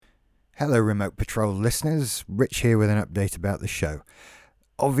Hello, Remote Patrol listeners. Rich here with an update about the show.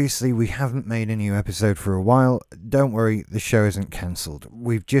 Obviously, we haven't made a new episode for a while. Don't worry, the show isn't cancelled.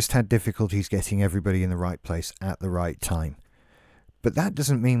 We've just had difficulties getting everybody in the right place at the right time. But that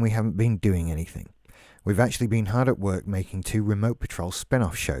doesn't mean we haven't been doing anything. We've actually been hard at work making 2 Remote Patrol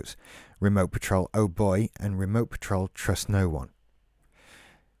spin-off shows, Remote Patrol Oh Boy and Remote Patrol Trust No One.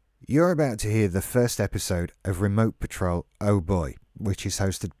 You're about to hear the first episode of Remote Patrol Oh Boy, which is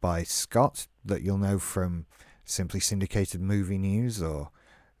hosted by Scott, that you'll know from Simply Syndicated Movie News or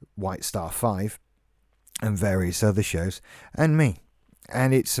White Star 5 and various other shows, and me.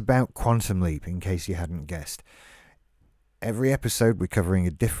 And it's about Quantum Leap, in case you hadn't guessed. Every episode we're covering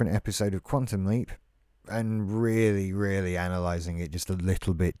a different episode of Quantum Leap and really analysing it just a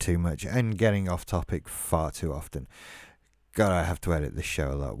little bit too much and getting off topic far too often. God, I have to edit this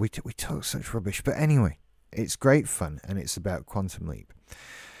show a lot. We talk such rubbish, but anyway, it's great fun and it's about Quantum Leap.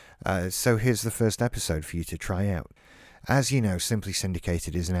 So here's the first episode for you to try out. As you know, Simply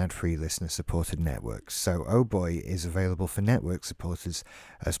Syndicated is an ad-free listener-supported network, so Oh Boy is available for network supporters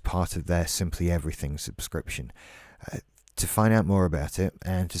as part of their Simply Everything subscription. To find out more about it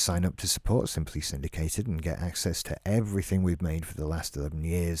and to sign up to support Simply Syndicated and get access to everything we've made for the last 11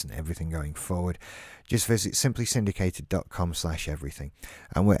 years and everything going forward, just visit simplysyndicated.com/everything.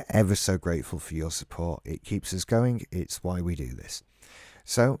 And we're ever so grateful for your support. It keeps us going. It's why we do this.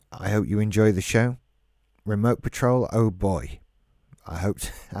 So I hope you enjoy the show. Remote Patrol Oh Boy. I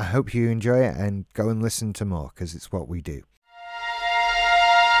hope you enjoy it and go and listen to more, because it's what we do.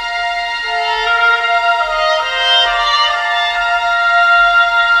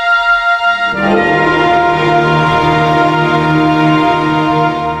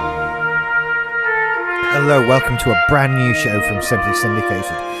 Hello, welcome to a brand new show from Simply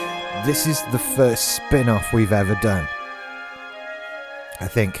Syndicated. This is the first spin-off we've ever done. I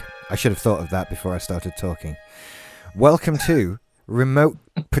think I should have thought of that before I started talking. Welcome to Remote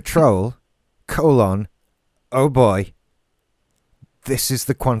Patrol, Oh Boy. This is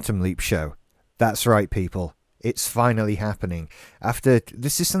the Quantum Leap show. That's right, people. It's finally happening.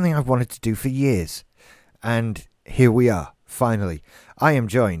 This is something I've wanted to do for years. And here we are, finally. I am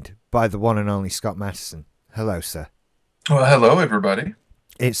joined by the one and only Scott Mattison. Hello, sir. Well, hello, everybody.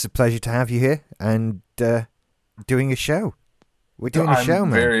 It's a pleasure to have you here and doing a show. We're doing a show,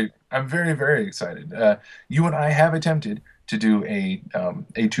 man. I'm very excited. You and I have attempted to do a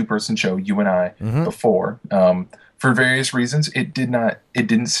 2-person show, you and I, before. For various reasons, it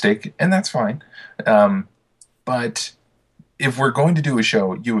didn't stick, and that's fine. But if we're going to do a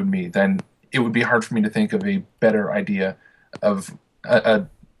show, you and me, then it would be hard for me to think of a better idea of a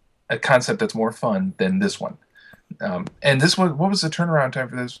concept that's more fun than this one. And this one, what was the turnaround time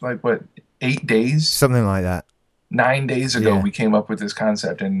for this? Like, what, 8 days? Something like that. 9 days ago, we came up with this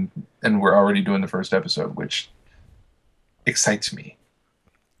concept, and we're already doing the first episode, which excites me.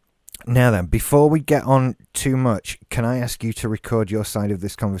 Now then, before we get on too much, can I ask you to record your side of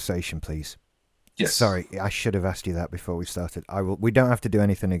this conversation, please? Yes. Sorry, I should have asked you that before we started. We don't have to do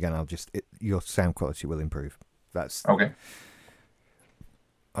anything again. Your sound quality will improve. That's okay.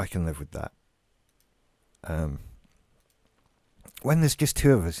 I can live with that. When there's just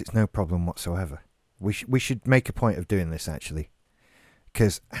 2 of us, it's no problem whatsoever. We should make a point of doing this, actually.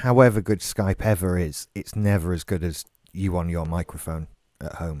 Because however good Skype ever is, it's never as good as you on your microphone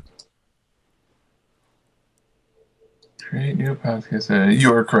at home. Create new podcast.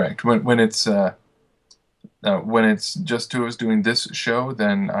 You are correct. When it's just 2 of us doing this show,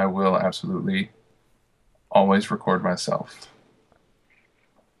 then I will absolutely always record myself.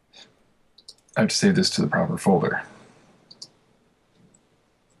 I have to save this to the proper folder.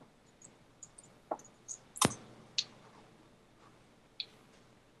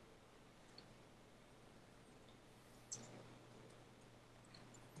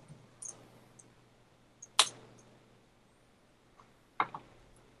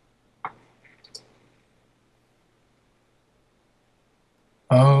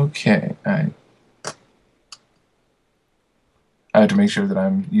 Okay, I have to make sure that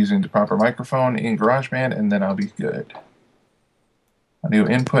I'm using the proper microphone in GarageBand, and then I'll be good. Audio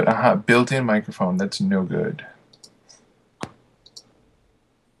input, built-in microphone, that's no good.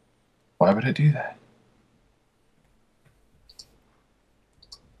 Why would I do that?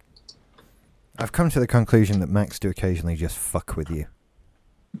 I've come to the conclusion that Macs do occasionally just fuck with you.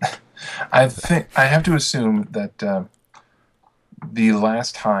 I have to assume that the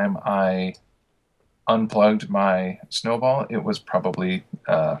last time I unplugged my Snowball, it was probably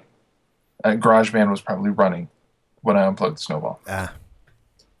GarageBand was probably running when I unplugged the Snowball. Ah.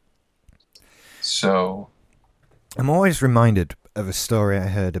 So I'm always reminded of a story I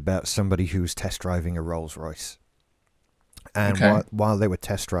heard about somebody who was test driving a Rolls Royce. And while they were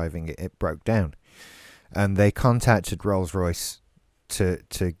test driving it, it broke down. And they contacted Rolls Royce to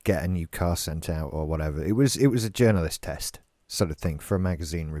get a new car sent out or whatever. It was a journalist test sort of thing for a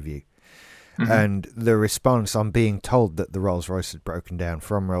magazine review. Mm-hmm. And the response on being told that the Rolls Royce had broken down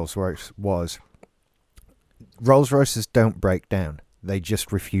from Rolls Royce was, Rolls Royces don't break down. They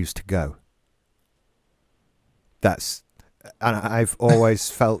just refuse to go. And I've always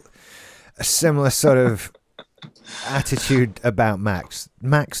felt a similar sort of attitude about Macs.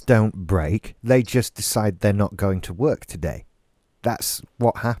 Macs don't break. They just decide they're not going to work today. That's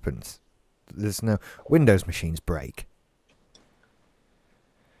what happens. There's no Windows machines break.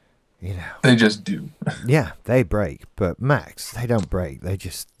 You know. They just do. Yeah, they break. But Macs, they don't break. They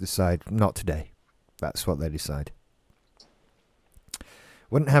just decide not today. That's what they decide.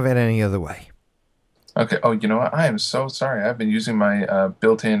 Wouldn't have it any other way. Okay. Oh, you know what? I am so sorry. I've been using my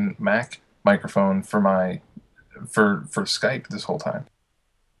built-in Mac microphone for Skype this whole time.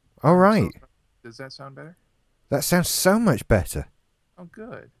 All right. So, does that sound better? That sounds so much better. Oh,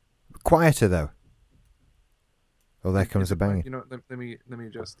 good. Quieter though. Oh, there comes a banging. You know, let me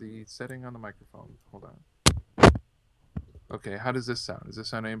adjust the setting on the microphone. Hold on. Okay, how does this sound? Does this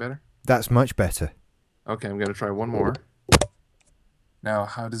sound any better? That's much better. Okay, I'm gonna try one more. Now,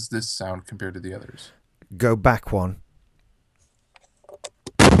 how does this sound compared to the others? Go back one.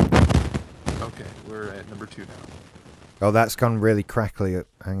 Okay, we're at number 2 now. Oh, that's gone really crackly.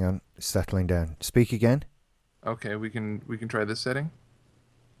 Hang on, it's settling down. Speak again. Okay, we can try this setting.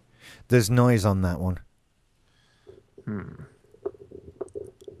 There's noise on that one.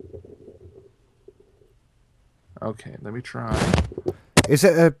 Okay, let me try. Is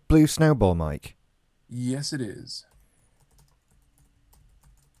it a Blue Snowball mic? Yes, it is.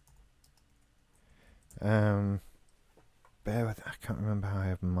 Bear with. I can't remember how I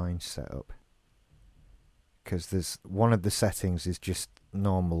have mine set up. Because there's one of the settings is just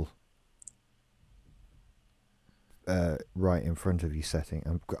normal. Right in front of you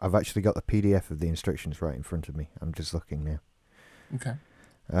setting. I've actually got the PDF of the instructions right in front of me. I'm just looking now. Okay.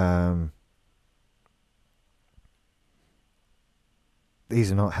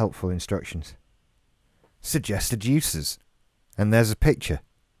 These are not helpful instructions. Suggested uses. And there's a picture.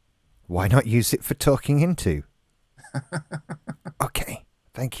 Why not use it for talking into? Okay.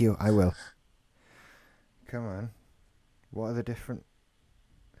 Thank you. I will. Come on. What are the different...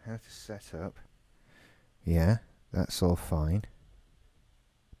 How to set up? Yeah, that's all fine.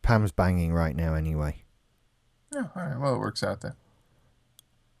 Pam's banging right now anyway. Yeah, all right. Well, it works out then.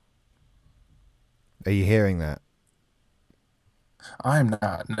 Are you hearing that? I'm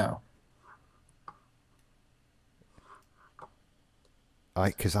not, no.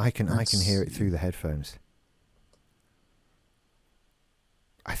 Because I can hear it through the headphones.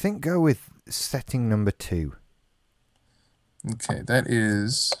 I think go with setting number 2. Okay, that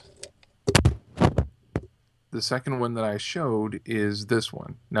is... The second one that I showed is this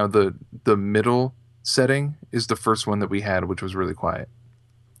one. Now, the middle setting is the first one that we had, which was really quiet.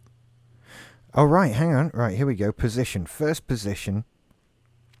 Oh, right, hang on. Right, here we go. Position. First position.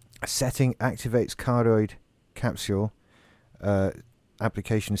 Setting activates cardioid capsule.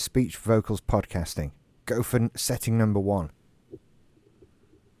 Application speech, vocals, podcasting. Go for setting number 1.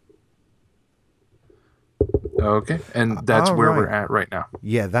 Okay, and that's where we're at right now.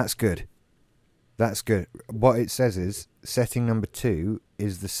 Yeah, that's good. That's good. What it says is setting number 2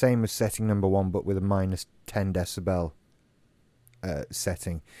 is the same as setting number 1, but with a minus 10 decibel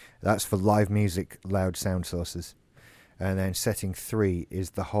setting. That's for live music, loud sound sources. And then setting 3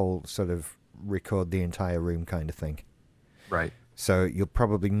 is the whole sort of record the entire room kind of thing. Right. So you'll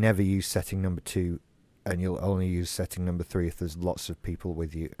probably never use setting number 2, and you'll only use setting number 3 if there's lots of people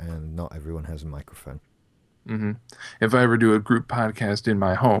with you and not everyone has a microphone. Mm-hmm. If I ever do a group podcast in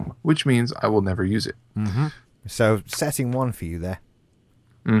my home, which means I will never use it. Mm-hmm. So setting 1 for you there.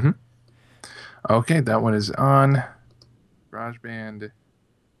 Mm-hmm. Okay, that one is on. GarageBand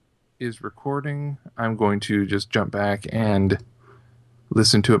is recording. I'm going to just jump back and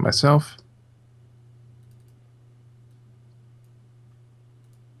listen to it myself.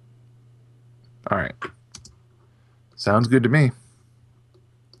 All right. Sounds good to me.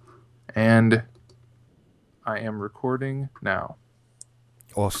 And I am recording now.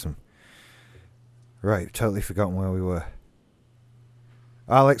 Awesome. Right, totally forgotten where we were.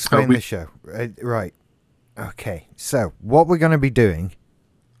 I'll explain the show. Right. Okay, so what we're going to be doing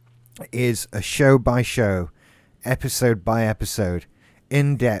is a show-by-show, episode-by-episode,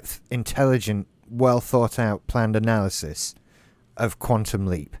 in-depth, intelligent, well-thought-out, planned analysis of Quantum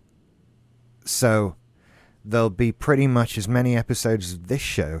Leap. So there'll be pretty much as many episodes of this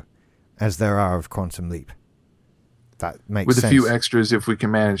show as there are of Quantum Leap. That makes with sense. a few extras if we can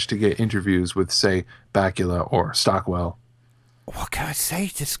manage to get interviews with, say, Bakula or Stockwell. What can I say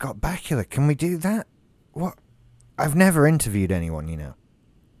to Scott Bakula? Can we do that? What? I've never interviewed anyone, you know.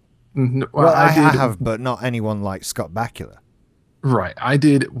 Well, I have, but not anyone like Scott Bakula. Right. I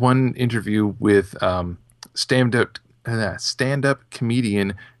did one interview with stand-up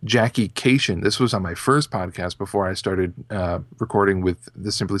comedian Jackie Cation. This was on my first podcast before I started recording with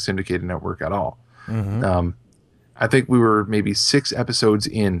the Simply Syndicated Network at all. Mm-hmm. I think we were maybe 6 episodes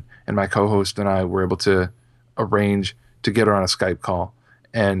in, and my co-host and I were able to arrange to get her on a Skype call.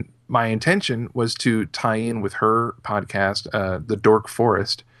 And my intention was to tie in with her podcast, The Dork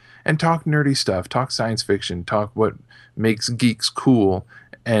Forest, and talk nerdy stuff, talk science fiction, talk what makes geeks cool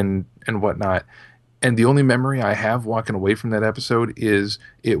and whatnot. And the only memory I have walking away from that episode is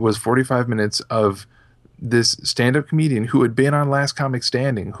it was 45 minutes of this stand-up comedian who had been on Last Comic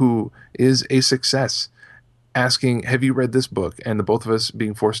Standing, who is a success, asking, have you read this book? And the both of us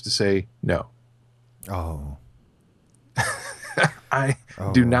being forced to say no. Oh. I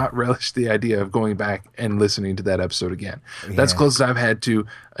do not relish the idea of going back and listening to that episode again. Yeah. That's close as I've had to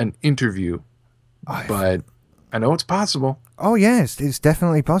an interview, but I know it's possible. Oh, yes, it's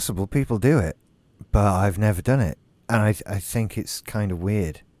definitely possible. People do it, but I've never done it. And I think it's kind of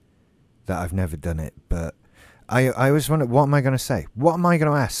weird that I've never done it. But I always wonder, what am I going to say? What am I going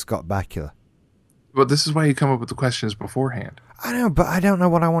to ask Scott Bakula? Well, this is why you come up with the questions beforehand. I know, but I don't know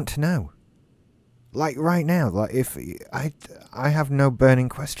what I want to know. Like right now, like if I have no burning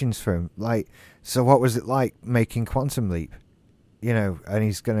questions for him. Like, so what was it like making Quantum Leap? You know, and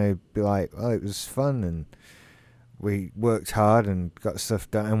he's gonna be like, well, it was fun and we worked hard and got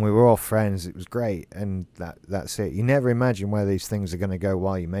stuff done and we were all friends. It was great, and that's it. You never imagine where these things are gonna go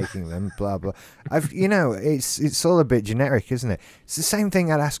while you're making them. Blah blah. It's all a bit generic, isn't it? It's the same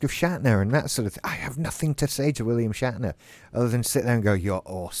thing I'd ask of Shatner and that sort of thing. I have nothing to say to William Shatner other than sit there and go, "You're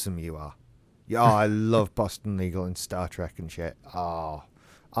awesome, you are." Yeah, I love Boston Legal and Star Trek and shit. Oh,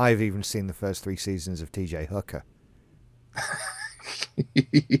 I've even seen the first 3 seasons of T.J. Hooker.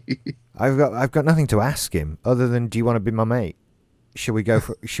 I've got nothing to ask him other than, do you want to be my mate? Should we go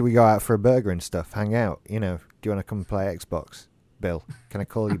out for a burger and stuff? Hang out? You know, do you want to come play Xbox? Bill, can I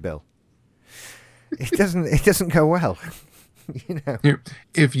call you Bill? It doesn't go well. You know.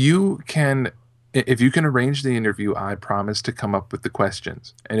 If you can arrange the interview, I promise to come up with the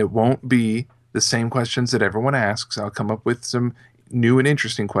questions, and it won't be the same questions that everyone asks. I'll come up with some new and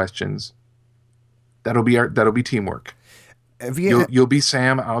interesting questions. That'll be teamwork. You'll be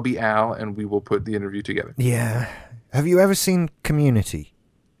Sam, I'll be Al, and we will put the interview together. Yeah. Have you ever seen Community?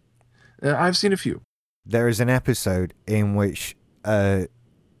 I've seen a few. There is an episode in which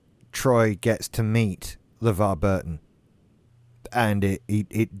Troy gets to meet LeVar Burton. And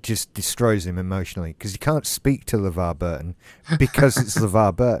it just destroys him emotionally because he can't speak to LeVar Burton because it's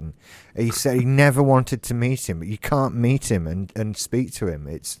LeVar Burton. He said he never wanted to meet him, but you can't meet him and speak to him.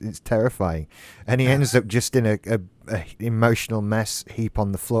 It's terrifying, and he ends up just in a emotional mess heap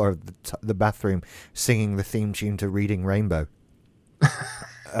on the floor of the bathroom, singing the theme tune to Reading Rainbow.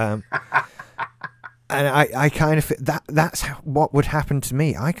 And I kind of that's what would happen to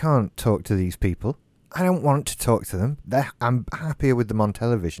me. I can't talk to these people. I don't want to talk to them. I'm happier with them on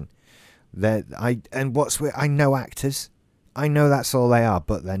television. I know actors. I know that's all they are,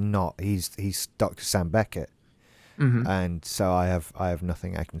 but they're not. He's Dr. Sam Beckett, and so I have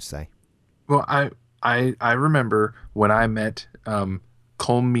nothing I can say. Well, I remember when I met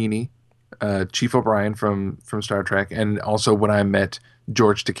Cole Meany, Chief O'Brien from Star Trek, and also when I met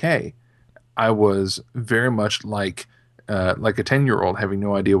George Takei, I was very much like a 10-year-old having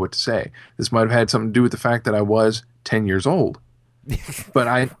no idea what to say. This might have had something to do with the fact that I was 10 years old. But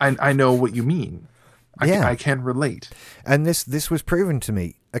I know what you mean. I can relate. And this was proven to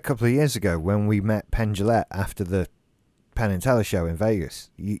me a couple of years ago when we met Penn Jillette after the Penn and Teller show in Vegas.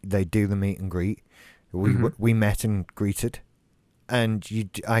 They do the meet and greet. We met and greeted. And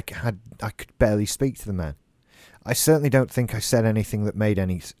I could barely speak to the man. I certainly don't think I said anything that made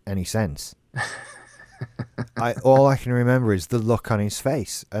any sense. All I can remember is the look on his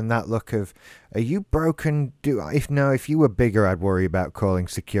face, and that look of, are you broken? If you were bigger, I'd worry about calling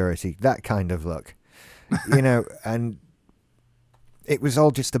security. That kind of look, you know. And it was all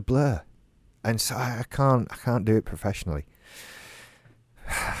just a blur, and so I can't do it professionally.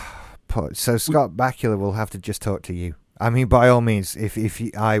 So Scott Bakula will have to just talk to you. I mean, by all means,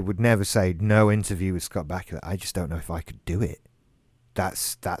 I would never say no interview with Scott Bakula. I just don't know if I could do it.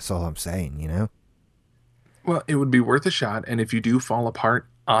 That's all I'm saying, you know. Well, it would be worth a shot, and if you do fall apart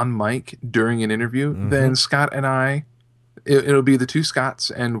on mic during an interview, then Scott and I, it'll be the two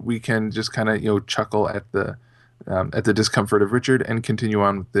Scotts, and we can just kind of chuckle at the discomfort of Richard and continue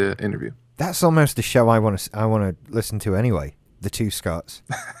on with the interview. That's almost the show I want to listen to anyway. The two Scotts.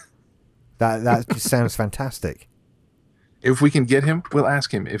 that just sounds fantastic. If we can get him, we'll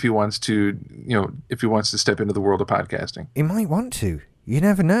ask him if he wants to, step into the world of podcasting. He might want to. You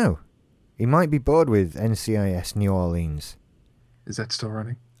never know. He might be bored with NCIS New Orleans. Is that still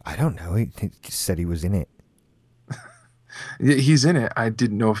running? I don't know. He just said he was in it. He's in it. I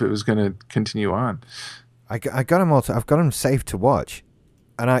didn't know if it was going to continue on. I got him I've got him saved to watch.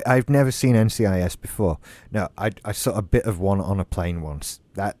 And I've never seen NCIS before. No, I saw a bit of one on a plane once.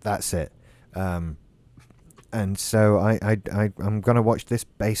 That's it. And so I'm going to watch this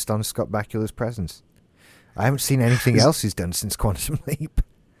based on Scott Bakula's presence. I haven't seen anything else he's done since Quantum Leap.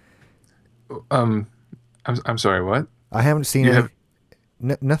 I'm sorry, what? I haven't seen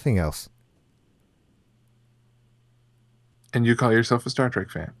nothing else. And you call yourself a Star Trek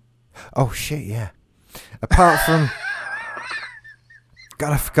fan? Oh, shit, yeah. Apart from...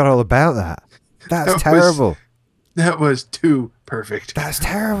 God, I forgot all about that. That's terrible. That was too perfect. That's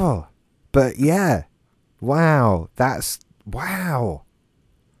terrible. But yeah. Wow. Wow.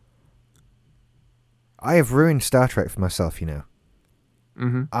 I have ruined Star Trek for myself, you know.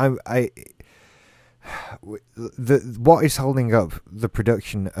 What is holding up the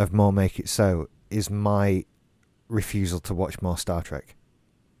production of More Make It So is my refusal to watch more Star Trek.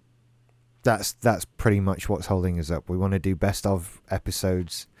 That's pretty much what's holding us up. We want to do best of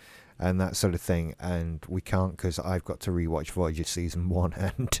episodes and that sort of thing, and we can't because I've got to rewatch Voyager Season 1,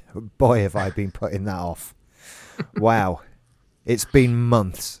 and boy, have I been putting that off. Wow. It's been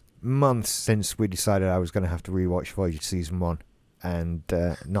months since we decided I was going to have to rewatch Voyager Season 1, and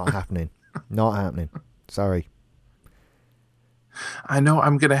not happening. Not happening. Sorry. I know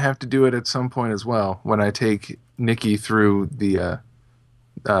I'm going to have to do it at some point as well when I take Nikki through the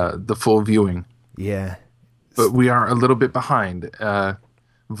full viewing. Yeah. But we are a little bit behind.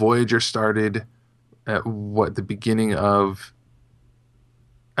 Voyager started at the beginning of...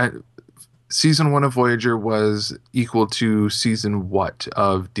 Season 1 of Voyager was equal to season what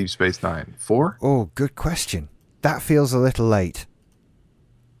of Deep Space Nine? 4? Oh, good question. That feels a little late.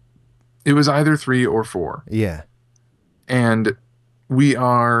 It was either 3 or 4. Yeah. And we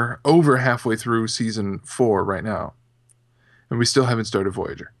are over halfway through season 4 right now. And we still haven't started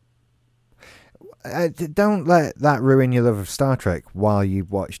Voyager. Don't let that ruin your love of Star Trek while you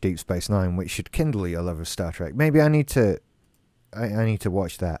watch Deep Space Nine, which should kindle your love of Star Trek. Maybe I need to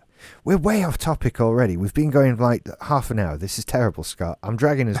watch that. We're way off topic already. We've been going like half an hour. This is terrible, Scott. I'm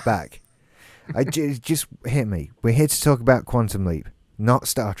dragging us back. Just hit me. We're here to talk about Quantum Leap, not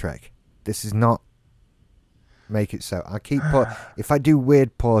Star Trek. This is not Make It So. If I do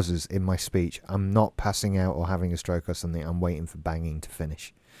weird pauses in my speech, I'm not passing out or having a stroke or something. I'm waiting for banging to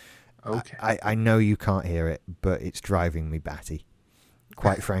finish. Okay. I know you can't hear it, but it's driving me batty.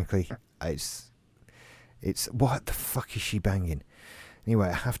 Quite frankly, it's what the fuck is she banging? Anyway,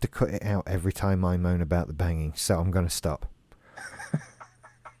 I have to cut it out every time I moan about the banging, so I'm going to stop.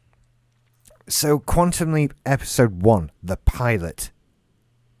 So, Quantum Leap Episode 1, the pilot.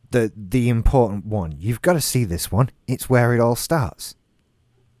 The important one. You've got to see this one. It's where it all starts.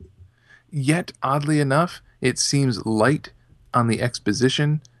 Yet, oddly enough, it seems light on the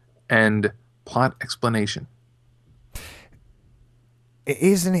exposition and plot explanation.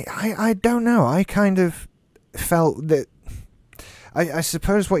 Isn't it? I don't know. I kind of felt that... I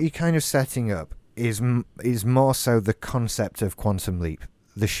suppose what you're kind of setting up is more so the concept of Quantum Leap,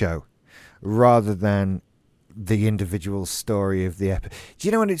 the show, rather than the individual story of the episode. Do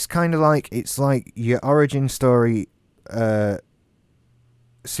you know what it's kind of like? It's like your origin story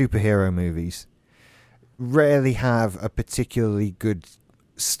superhero movies rarely have a particularly good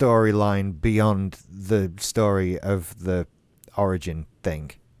storyline beyond the story of the origin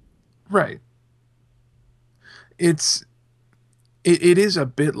thing. Right. It is a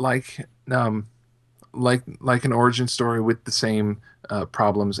bit like an origin story with the same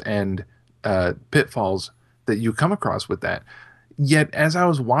problems and pitfalls that you come across with that. Yet, as I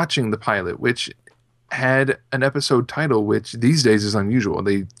was watching the pilot, which had an episode title, which these days is unusual.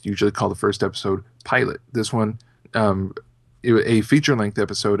 They usually call the first episode pilot. This one, a feature-length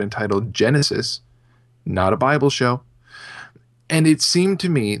episode entitled Genesis, not a Bible show. And it seemed to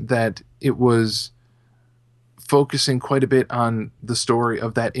me that it was focusing quite a bit on the story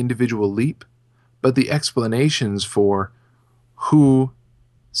of that individual leap, but the explanations for who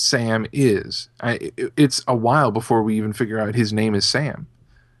Sam is. It's a while before we even figure out his name is Sam.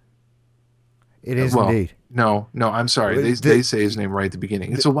 It is indeed. No, I'm sorry. They say his name right at the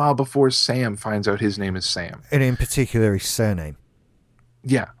beginning. It's a while before Sam finds out his name is Sam. And in particular, his surname.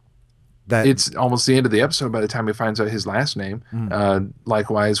 Yeah. It's almost the end of the episode by the time he finds out his last name.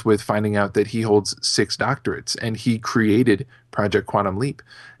 Likewise with finding out that he holds 6 doctorates and he created Project Quantum Leap.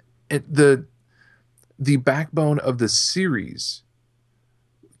 The backbone of the series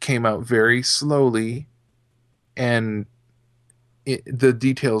came out very slowly, and the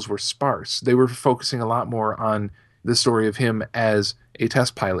details were sparse. They were focusing a lot more on the story of him as a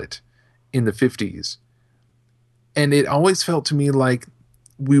test pilot in the 50s. And it always felt to me like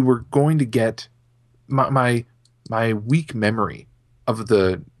we were going to get my weak memory of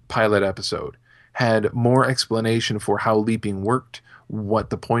the pilot episode had more explanation for how leaping worked,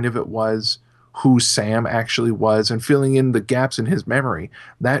 what the point of it was, who Sam actually was, and filling in the gaps in his memory.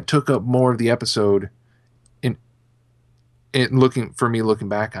 That took up more of the episode looking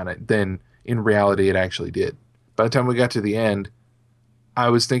back on it than in reality it actually did. By the time we got to the end, I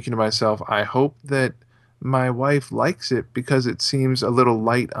was thinking to myself, I hope that my wife likes it because it seems a little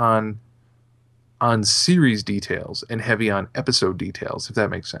light on series details and heavy on episode details, if that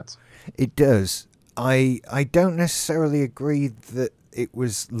makes sense. It does. I don't necessarily agree that it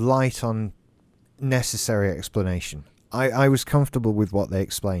was light on necessary explanation. I was comfortable with what they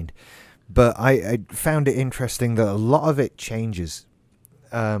explained, but I found it interesting that a lot of it changes,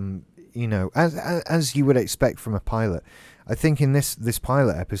 as you would expect from a pilot. I think in this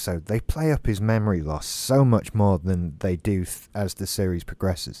pilot episode, they play up his memory loss so much more than they do as the series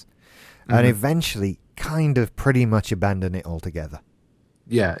progresses, and eventually kind of pretty much abandon it altogether.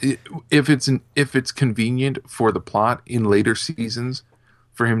 Yeah, if it's convenient for the plot in later seasons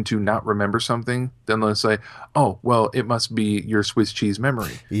for him to not remember something, then they'll say, "Oh, well, it must be your Swiss cheese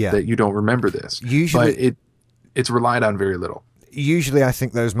memory that you don't remember this." Usually, but it's relied on very little. Usually, I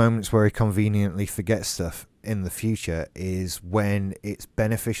think those moments where he conveniently forgets stuff in the future is when it's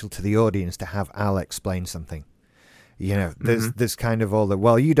beneficial to the audience to have Al explain something. There's kind of all the,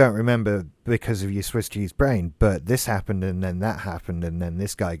 well, you don't remember because of your Swiss cheese brain, but this happened and then that happened and then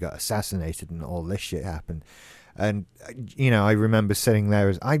this guy got assassinated and all this shit happened. And, I remember sitting there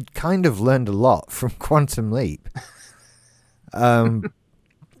as I kind of learned a lot from Quantum Leap.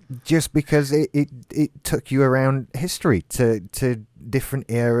 Just because it took you around history to different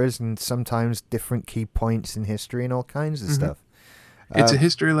eras and sometimes different key points in history and all kinds of stuff. It's a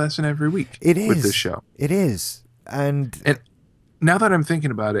history lesson every week. It is with this show. It is, and now that I'm thinking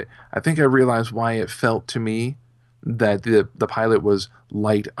about it, I think I realize why it felt to me that the pilot was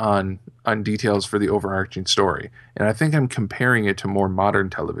light on details for the overarching story, and I think I'm comparing it to more modern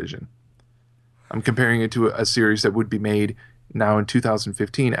television. I'm comparing it to a series that would be made now in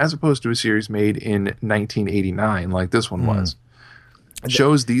 2015, as opposed to a series made in 1989, like this one was.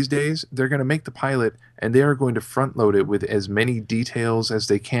 Shows these days, they're going to make the pilot, and they are going to front load it with as many details as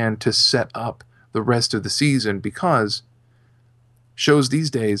they can to set up the rest of the season, because shows these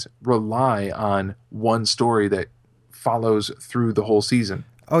days rely on one story that follows through the whole season.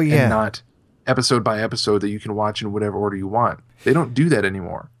 Oh, yeah. And not episode by episode that you can watch in whatever order you want. They don't do that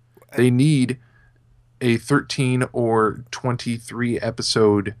anymore. They need a 13 or 23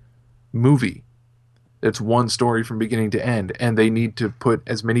 episode movie. It's one story from beginning to end, and they need to put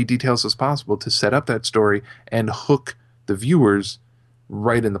as many details as possible to set up that story and hook the viewers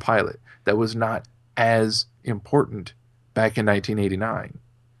right in the pilot. That was not as important back in 1989.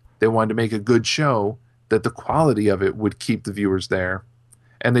 They wanted to make a good show that the quality of it would keep the viewers there,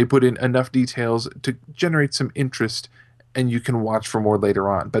 and they put in enough details to generate some interest, and you can watch for more later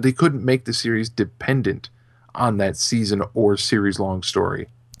on. But they couldn't make the series dependent on that season or series-long story,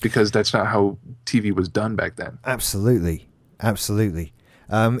 because that's not how TV was done back then. Absolutely.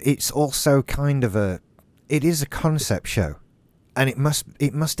 It's also kind of it is a concept show, and it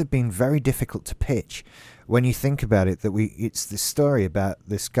must have been very difficult to pitch when you think about it. It's this story about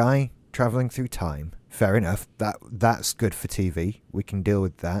this guy traveling through time. Fair enough. That's good for TV. We can deal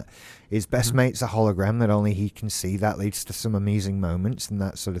with that. His best mate's a hologram that only he can see. That leads to some amusing moments and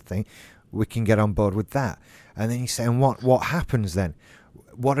that sort of thing. We can get on board with that. And then you say, and what happens then?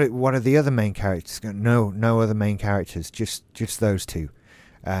 What are the other main characters? No other main characters. Just those two.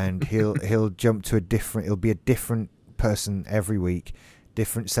 And he'll jump to it'll be a different person every week,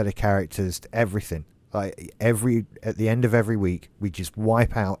 different set of characters, everything. Like at the end of every week, we just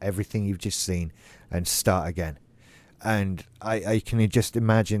wipe out everything you've just seen and start again. And I can just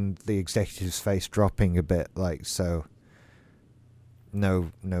imagine the executive's face dropping a bit, like, so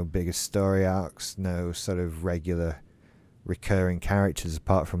no bigger story arcs, no sort of regular recurring characters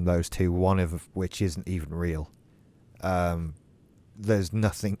apart from those two, one of which isn't even real. there's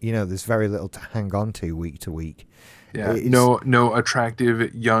nothing, there's very little to hang on to week. Yeah, no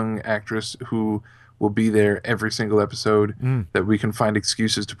attractive young actress who will be there every single episode that we can find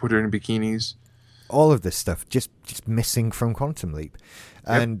excuses to put her in bikinis. All of this stuff just missing from Quantum Leap.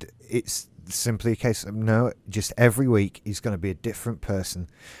 Yep. And it's simply a case of, no, just every week he's going to be a different person.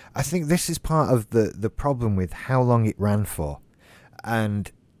 I think this is part of the problem with how long it ran for.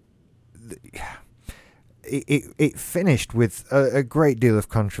 And it finished with a great deal of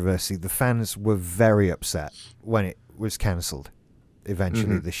controversy. The fans were very upset when it was cancelled,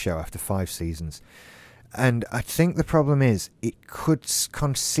 eventually, this show, after 5 seasons. And I think the problem is it could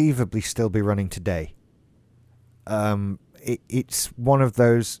conceivably still be running today. It's one of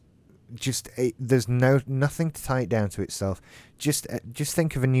those, there's nothing to tie it down to itself. Just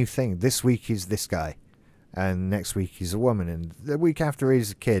think of a new thing. This week is this guy, and next week he's a woman, and the week after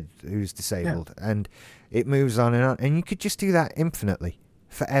he's a kid who's disabled, and it moves on, and you could just do that infinitely,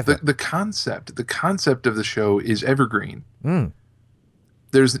 forever. The concept of the show is evergreen.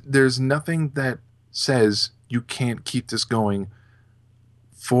 There's nothing that says you can't keep this going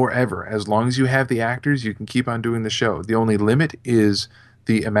forever. As long as you have the actors, you can keep on doing the show. The only limit is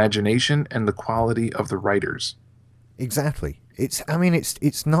the imagination and the quality of the writers. Exactly.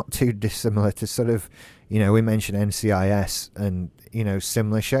 It's not too dissimilar to sort of, we mentioned NCIS and,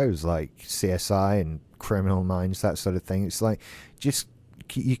 similar shows like CSI and Criminal Minds, that sort of thing. It's like,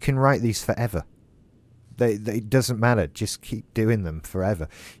 you can write these forever. It doesn't matter. Just keep doing them forever.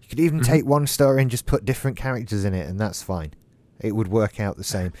 You could even take one story and just put different characters in it, and that's fine. It would work out the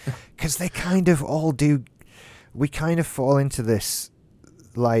same. Because they kind of all do. We kind of fall into this,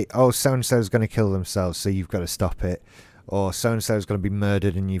 like, oh, so-and-so's going to kill themselves, so you've got to stop it. Or so-and-so's going to be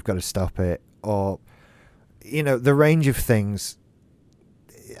murdered, and you've got to stop it. Or, the range of things,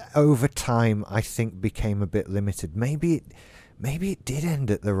 over time, I think became a bit limited. Maybe it did end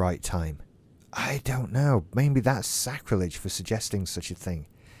at the right time. I don't know. Maybe that's sacrilege for suggesting such a thing.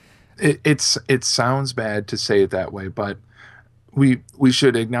 It sounds bad to say it that way, but we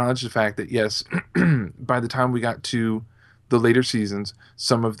should acknowledge the fact that, yes, by the time we got to the later seasons,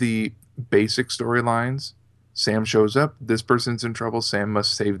 some of the basic storylines, Sam shows up, this person's in trouble, Sam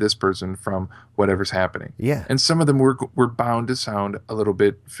must save this person from whatever's happening. Yeah. And some of them were bound to sound a little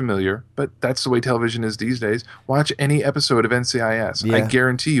bit familiar, but that's the way television is these days. Watch any episode of NCIS. Yeah. I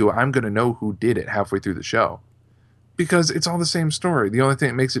guarantee you I'm going to know who did it halfway through the show. Because it's all the same story. The only thing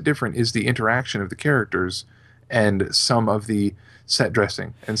that makes it different is the interaction of the characters and some of the set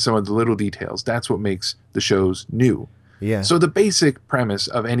dressing and some of the little details. That's what makes the shows new. Yeah. So the basic premise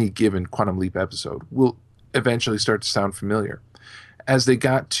of any given Quantum Leap episode will eventually start to sound familiar. As they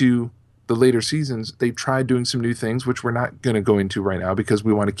got to the later seasons, they tried doing some new things, which we're not going to go into right now because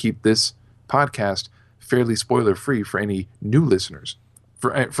we want to keep this podcast fairly spoiler-free for any new listeners.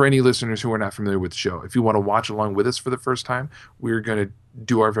 For any listeners who are not familiar with the show. If you want to watch along with us for the first time, we're going to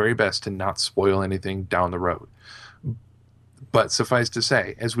do our very best to not spoil anything down the road. But suffice to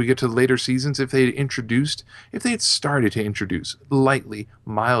say, as we get to the later seasons, if they had started to introduce lightly,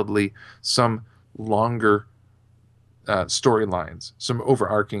 mildly, some longer storylines, some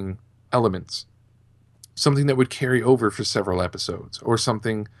overarching elements, something that would carry over for several episodes, or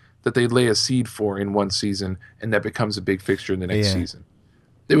something that they lay a seed for in one season and that becomes a big fixture in the next season.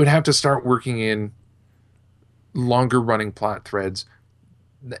 They would have to start working in longer running plot threads.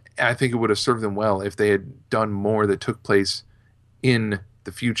 I think it would have served them well if they had done more that took place in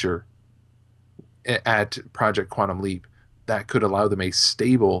the future at Project Quantum Leap that could allow them a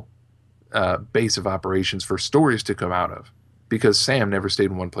stable base of operations for stories to come out of, because Sam never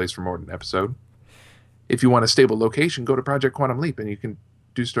stayed in one place for more than an episode. If you want a stable location, go to Project Quantum Leap and you can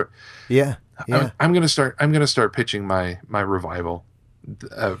do story. Yeah. I'm gonna start pitching my revival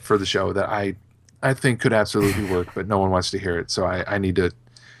for the show that I think could absolutely work, but no one wants to hear it, so I need to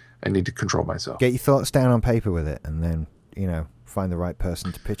control myself. Get your thoughts down on paper with it, and then find the right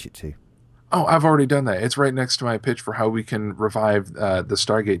person to pitch it to. Oh, I've already done that. It's right next to my pitch for how we can revive the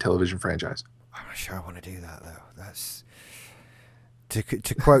Stargate television franchise. I'm not sure I want to do that, though. That's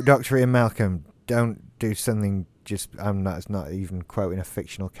to quote Dr. Ian Malcolm, don't do something it's not even quoting a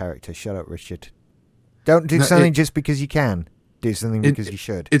fictional character. Shut up, Richard. Don't do something just because you can. Do something because you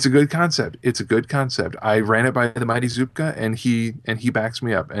should. It's a good concept. I ran it by the mighty Zupka, and he backs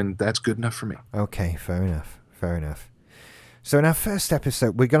me up, and that's good enough for me. Okay, fair enough. So in our first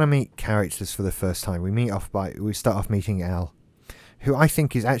episode, we're going to meet characters for the first time. We start off meeting Al, who I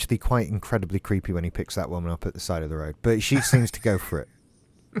think is actually quite incredibly creepy when he picks that woman up at the side of the road, but she seems to go for it.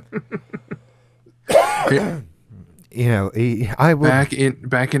 Back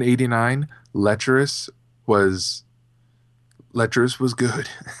in '89, Lecherous was Lecherous was good.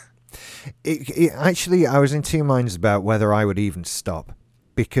 Actually, I was in two minds about whether I would even stop.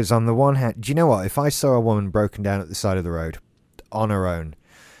 Because on the one hand, do you know what? If I saw a woman broken down at the side of the road on her own,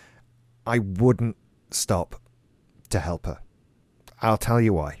 I wouldn't stop to help her. I'll tell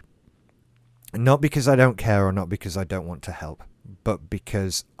you why. Not because I don't care or not because I don't want to help, but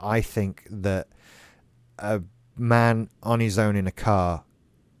because I think that a man on his own in a car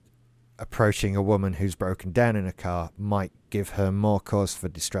approaching a woman who's broken down in a car might give her more cause for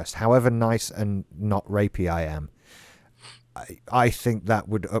distress. However nice and not rapey I am, I think that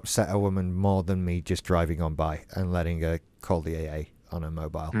would upset a woman more than me just driving on by and letting her call the AA on her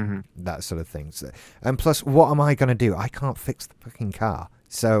mobile. Mm-hmm. That sort of thing. And plus, what am I going to do? I can't fix the fucking car.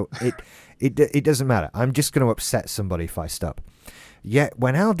 So it doesn't matter. I'm just going to upset somebody if I stop. Yet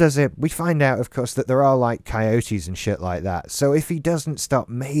when Al does it, we find out, of course, that there are like coyotes and shit like that. So if he doesn't stop,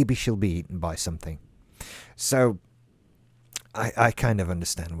 maybe she'll be eaten by something. So I kind of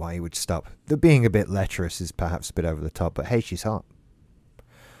understand why he would stop. The being a bit lecherous is perhaps a bit over the top, but hey, she's hot.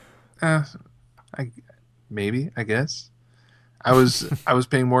 I guess. I was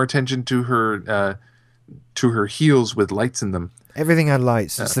paying more attention to her heels with lights in them. Everything had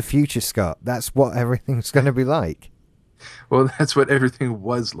lights. It's the future, Scott. That's what everything's going to be like. Well, that's what everything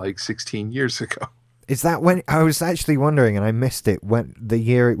was like 16 years ago. Is that when I was actually wondering, and I missed it, when the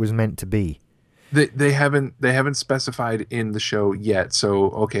year it was meant to be? They haven't specified in the show yet,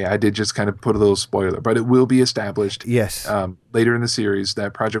 so okay, I did just kind of put a little spoiler, but it will be established. Yes. Later in the series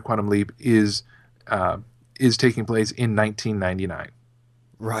that Project Quantum Leap is taking place in 1999.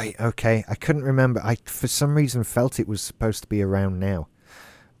 Right. Okay. I couldn't remember. I for some reason felt it was supposed to be around now,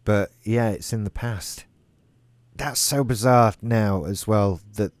 but yeah, it's in the past. That's so bizarre now as well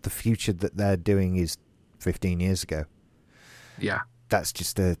that the future that they're doing is 15 years ago. Yeah. That's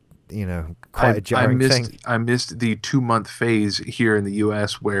just quite a jarring thing. I missed the 2-month phase here in the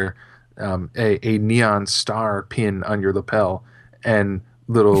U.S. where a neon star pin on your lapel and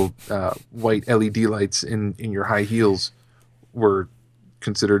little white LED lights in your high heels were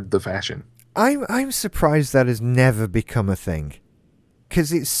considered the fashion. I'm surprised that has never become a thing,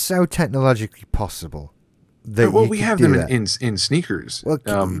 because it's so technologically possible. Well, we have them in sneakers. Well,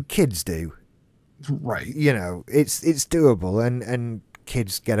 kids do. Right. It's doable, and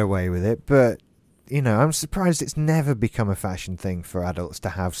kids get away with it, but I'm surprised it's never become a fashion thing for adults to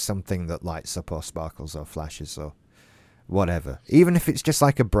have something that lights up or sparkles or flashes or whatever, even if it's just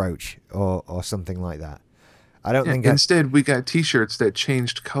like a brooch or something like that. I don't think instead we got t-shirts that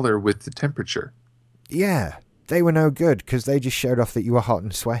changed color with the temperature. Yeah, they were no good because they just showed off that you were hot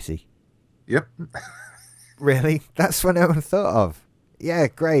and sweaty. Yep. Really? That's what no one thought of. Yeah,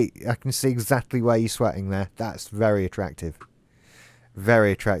 great. I can see exactly why you're sweating there. That's very attractive.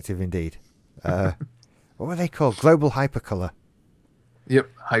 Very attractive indeed. What were they called? Global Hypercolor. Yep,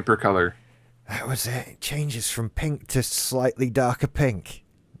 Hypercolor. That was it. It changes from pink to slightly darker pink.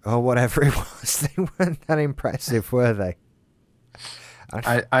 Or whatever it was. They weren't that impressive, were they?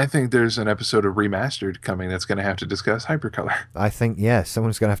 I think there's an episode of Remastered coming that's going to have to discuss Hypercolor. I think, yeah,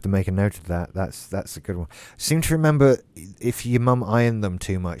 someone's going to have to make a note of that. That's a good one. I seem to remember if your mum ironed them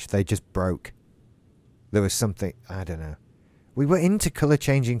too much, they just broke. There was something, I don't know. We were into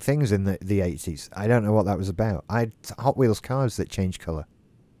colour-changing things in the 80s. I don't know what that was about. I had Hot Wheels cars that change colour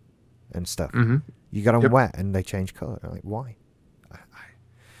and stuff. Mm-hmm. You got them wet and they change colour. I'm like, why?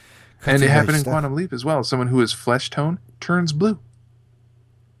 And it happened in Quantum Leap as well. Someone who is flesh tone turns blue.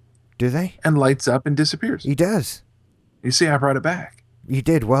 Do they? And lights up and disappears. He does. You see, I brought it back. You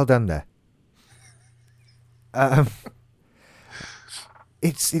did. Well done there. So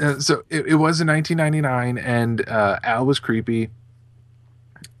it was in 1999, and Al was creepy,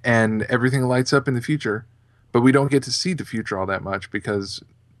 and everything lights up in the future, but we don't get to see the future all that much because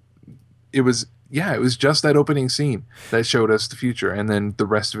it was just that opening scene that showed us the future, and then the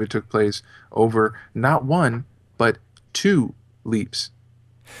rest of it took place over not one but 2 leaps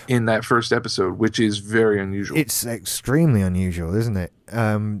in that first episode, which is very unusual. It's extremely unusual, isn't it?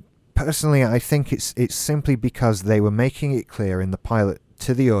 Personally, I think it's simply because they were making it clear in the pilot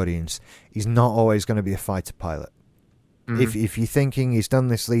to the audience he's not always going to be a fighter pilot. Mm-hmm. If you're thinking he's done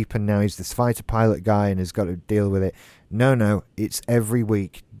this leap and now he's this fighter pilot guy and has got to deal with it, no, it's every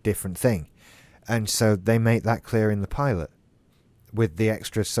week different thing. And so they make that clear in the pilot with the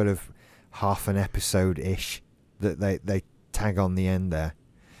extra sort of half an episode-ish that they tag on the end there.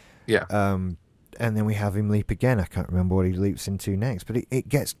 Yeah. And then we have him leap again. I can't remember what he leaps into next, but it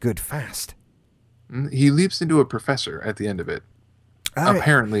gets good fast. He leaps into a professor at the end of it.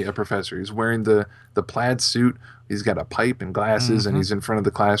 Apparently a professor. He's wearing the plaid suit. He's got a pipe and glasses, and he's in front of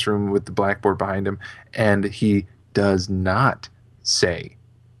the classroom with the blackboard behind him. And he does not say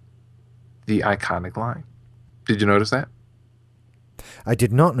the iconic line. Did you notice that? I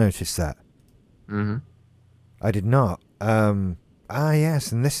did not notice that. Mm-hmm. I did not.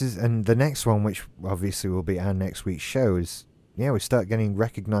 Yes, and the next one, which obviously will be our next week's show, is we start getting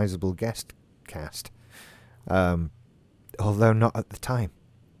recognizable guest cast, although not at the time.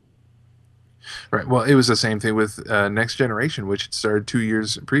 Right. Well, it was the same thing with Next Generation, which had started 2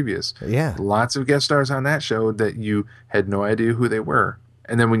 years previous. Yeah. Lots of guest stars on that show that you had no idea who they were.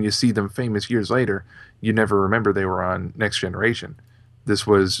 And then when you see them famous years later, you never remember they were on Next Generation. This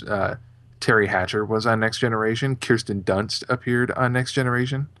was Terry Hatcher was on Next Generation. Kirsten Dunst appeared on Next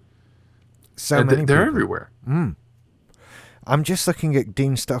Generation. So many they're people. everywhere. I'm just looking at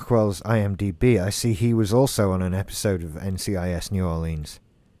Dean Stockwell's IMDb. I see he was also on an episode of NCIS New Orleans.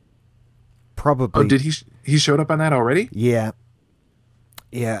 Probably. Oh, did he showed up on that already? Yeah.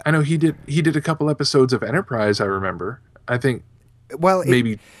 I know he did a couple episodes of Enterprise, I remember. I think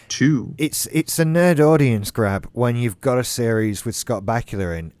maybe 2. It's a nerd audience grab when you've got a series with Scott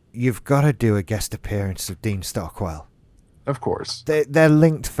Bakula in. You've got to do a guest appearance of Dean Stockwell. Of course. They're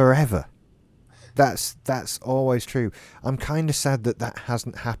linked forever. That's always true. I'm kind of sad that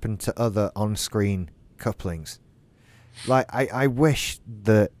hasn't happened to other on-screen couplings. Like, I wish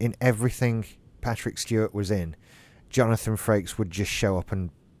that in everything Patrick Stewart was in, Jonathan Frakes would just show up and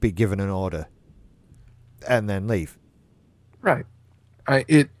be given an order and then leave. Right.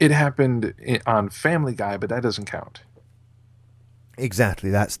 It happened on Family Guy, but that doesn't count. Exactly.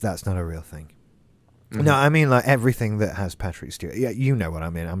 That's not a real thing. Mm-hmm. No, I mean like everything that has Patrick Stewart. Yeah, you know what I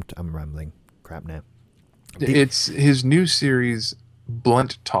mean. I'm rambling crap now. It's his new series,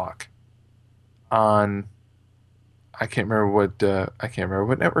 Blunt Talk, on I can't remember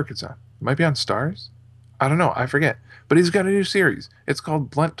what network it's on. It might be on Stars. I don't know. I forget. But he's got a new series. It's called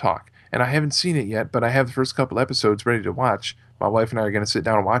Blunt Talk, and I haven't seen it yet, but I have the first couple episodes ready to watch. My wife and I are going to sit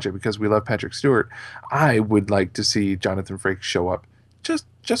down and watch it because we love Patrick Stewart. I would like to see Jonathan Frakes show up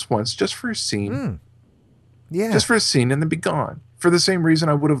just once, just for a scene. Yeah. Just for a scene and then be gone. For the same reason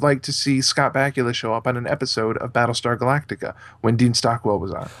I would have liked to see Scott Bakula show up on an episode of Battlestar Galactica when Dean Stockwell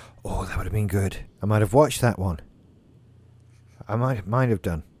was on. Oh, that would have been good. I might have watched that one. I might have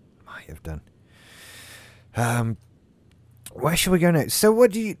done. Where shall we go next? So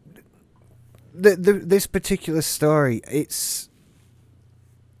what do you... This particular story, it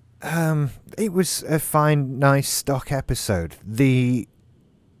was a fine, nice stock episode. The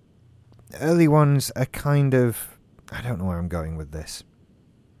early ones are kind of... I don't know where I'm going with this.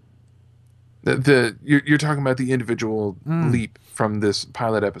 You're talking about the individual leap from this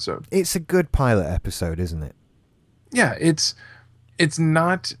pilot episode. It's a good pilot episode, isn't it? Yeah, it's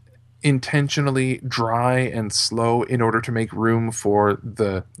not intentionally dry and slow in order to make room for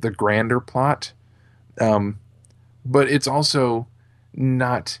the grander plot, but it's also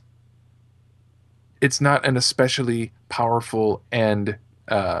not. It's not an especially powerful and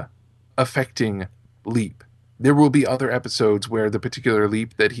affecting leap. There will be other episodes where the particular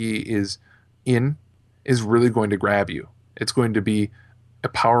leap that he is in is really going to grab you. It's going to be a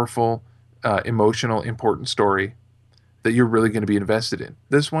powerful, emotional, important story that you're really going to be invested in.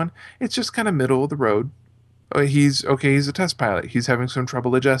 This one, it's just kind of middle of the road. He's a test pilot. He's having some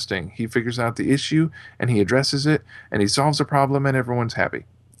trouble adjusting. He figures out the issue and he addresses it and he solves a problem and everyone's happy.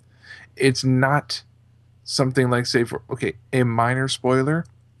 It's not something like, say, a minor spoiler.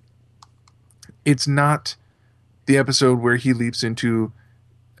 It's not the episode where he leaps into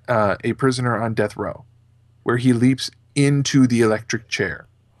a prisoner on death row, where he leaps into the electric chair.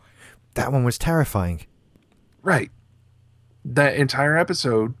 That one was terrifying. Right. That entire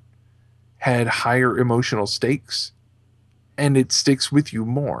episode had higher emotional stakes, and it sticks with you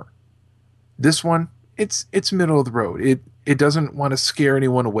more. This one, it's middle of the road. It doesn't want to scare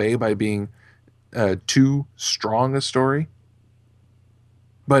anyone away by being too strong a story,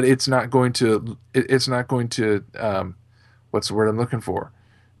 but it's not going to. What's the word I'm looking for?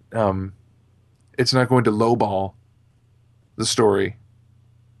 It's not going to lowball the story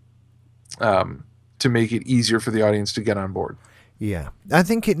to make it easier for the audience to get on board. Yeah, I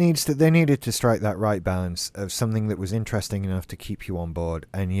think they needed to strike that right balance of something that was interesting enough to keep you on board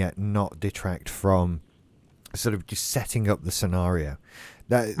and yet not detract from sort of just setting up the scenario.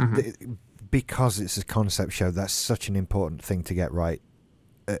 Because it's a concept show, that's such an important thing to get right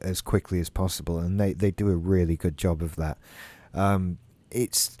as quickly as possible, and they do a really good job of that.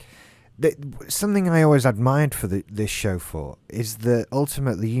 It's something I always admired for this show for is that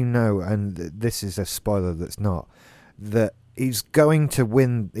ultimately, and this is a spoiler that's not, that he's going to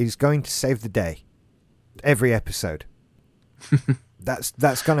win, he's going to save the day every episode. That's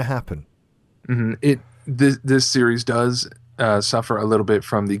going to happen. Mm-hmm. this series does suffer a little bit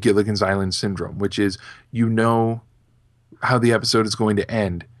from the Gilligan's Island syndrome, which is you know how the episode is going to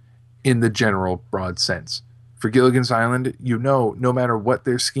end in the general broad sense. For Gilligan's Island, you know, no matter what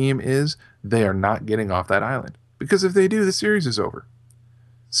their scheme is, they are not getting off that island. Because if they do, the series is over.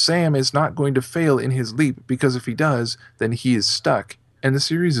 Sam is not going to fail in his leap, because if he does, then he is stuck and the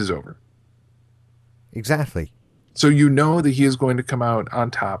series is over. Exactly. So you know that he is going to come out on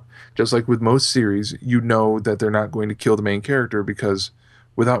top. Just like with most series, you know that they're not going to kill the main character, because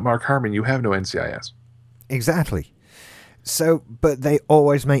without Mark Harmon, you have no NCIS. Exactly. So, but they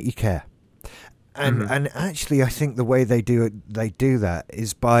always make you care. And actually, I think the way they do that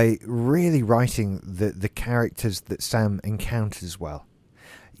is by really writing the characters that Sam encounters well.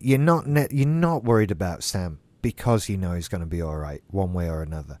 You're not worried about Sam because you know he's going to be all right one way or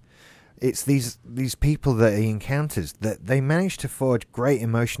another. It's these people that he encounters that they manage to forge great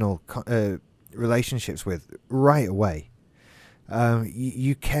emotional relationships with right away.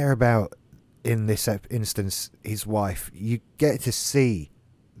 You care about, in this instance, his wife. You get to see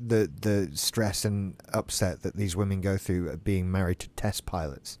the stress and upset that these women go through at being married to test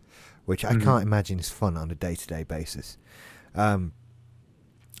pilots, which I can't imagine is fun on a day-to-day basis.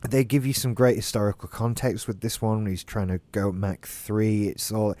 They give you some great historical context with this one. He's trying to go Mach 3.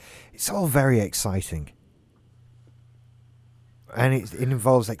 It's all very exciting, and it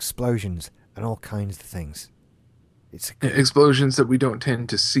involves explosions and all kinds of things. It's explosions that we don't tend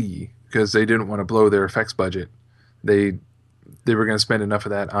to see because they didn't want to blow their effects budget. They were going to spend enough of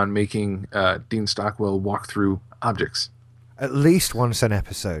that on making Dean Stockwell walk through objects. At least once an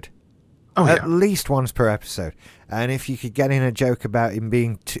episode. Oh, yeah. At least once per episode. And if you could get in a joke about him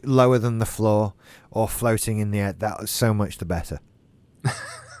being lower than the floor or floating in the air, that was so much the better.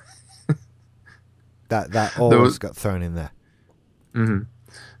 that always got thrown in there.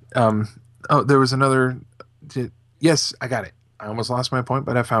 Mm-hmm. There was another... Yes, I got it. I almost lost my point,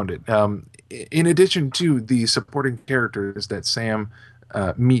 but I found it. In addition to the supporting characters that Sam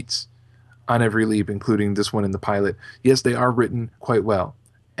meets on every leap, including this one in the pilot, yes, they are written quite well.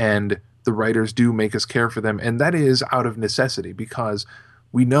 And the writers do make us care for them. And that is out of necessity, because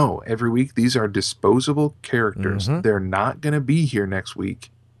we know every week these are disposable characters. Mm-hmm. They're not going to be here next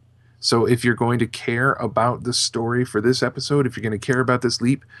week. So if you're going to care about the story for this episode, if you're going to care about this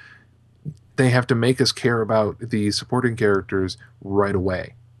leap, they have to make us care about the supporting characters right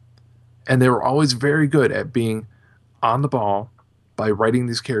away. And they were always very good at being on the ball by writing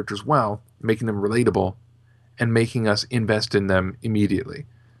these characters well, making them relatable, and making us invest in them immediately.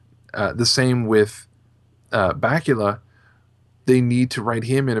 The same with Bakula. They need to write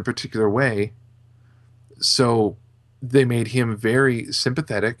him in a particular way, so they made him very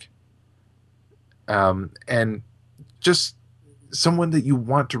sympathetic and just someone that you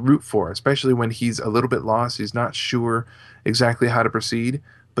want to root for, especially when he's a little bit lost. He's not sure exactly how to proceed,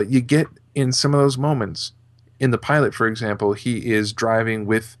 but you get in some of those moments. In the pilot, for example, he is driving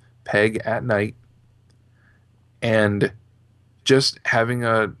with Peg at night and just having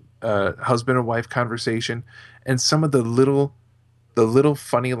a husband and wife conversation, and some of the little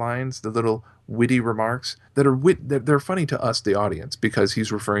funny lines, the little witty remarks that are they're funny to us, the audience, because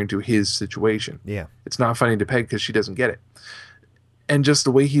he's referring to his situation. Yeah, it's not funny to Peg because she doesn't get it. And just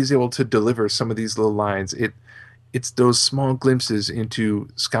the way he's able to deliver some of these little lines, it's those small glimpses into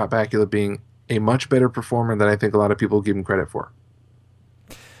Scott Bakula being a much better performer than I think a lot of people give him credit for.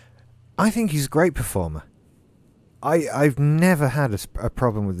 I think he's a great performer. I've never had a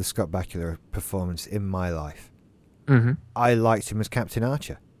problem with the Scott Bakula performance in my life. Mm-hmm. I liked him as Captain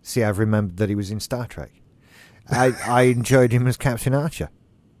Archer. See, I've remembered that he was in Star Trek. I enjoyed him as Captain Archer.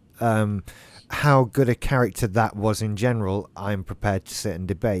 How good a character that was in general, I'm prepared to sit and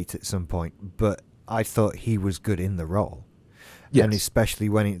debate at some point, but I thought he was good in the role. Yes. And especially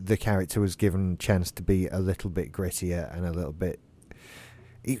when the character was given a chance to be a little bit grittier and a little bit...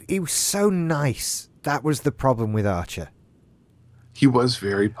 He was so nice. That was the problem with Archer. He was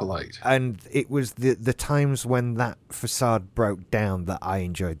very polite. And it was the times when that facade broke down that I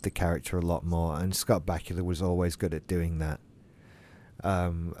enjoyed the character a lot more, and Scott Bakula was always good at doing that.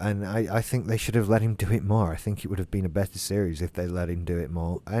 And I think they should have let him do it more. I think it would have been a better series if they let him do it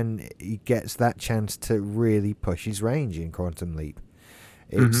more. And he gets that chance to really push his range in Quantum Leap.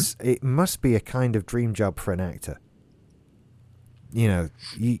 It must be a kind of dream job for an actor. You know,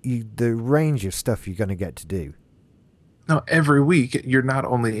 the range of stuff you're going to get to do. Now, every week, you're not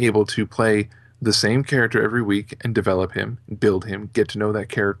only able to play the same character every week and develop him, build him, get to know that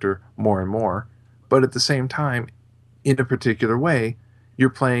character more and more, but at the same time, in a particular way, you're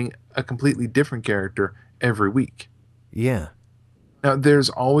playing a completely different character every week. Yeah. Now, there's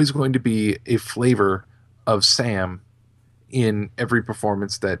always going to be a flavor of Sam in every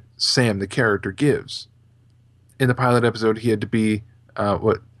performance that Sam, the character, gives. In the pilot episode, he had to be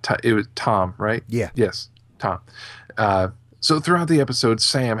it was Tom, right? Yeah. Yes, Tom. So throughout the episode,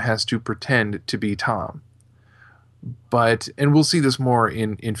 Sam has to pretend to be Tom. And we'll see this more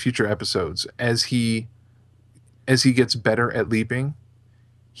in future episodes, as he gets better at leaping,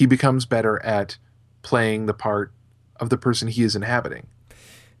 he becomes better at playing the part of the person he is inhabiting.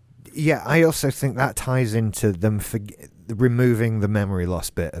 Yeah, I also think that ties into them removing the memory loss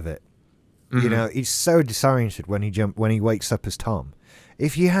bit of it. Mm-hmm. You know, he's so disoriented when he wakes up as Tom.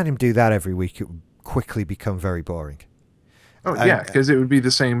 If you had him do that every week, it would quickly become very boring. Oh, yeah, because it would be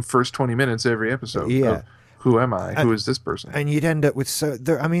the same first 20 minutes every episode. Yeah. Who am I? Who is this person? And you'd end up with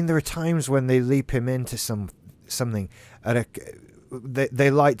there are times when they leap him into something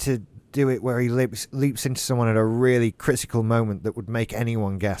they like to do it where he leaps into someone at a really critical moment that would make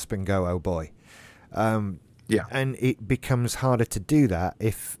anyone gasp and go, "Oh boy." Yeah. And it becomes harder to do that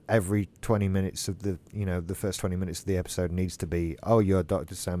if every 20 minutes of the first 20 minutes of the episode needs to be, "Oh, you're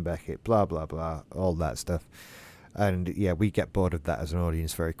Dr. Sam Beckett," blah blah blah, all that stuff. And yeah, we get bored of that as an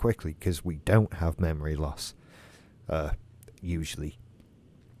audience very quickly because we don't have memory loss, usually.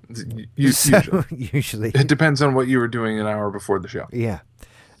 Usually. It depends on what you were doing an hour before the show. Yeah.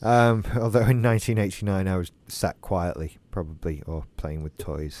 Although in 1989 I was sat quietly, probably, or playing with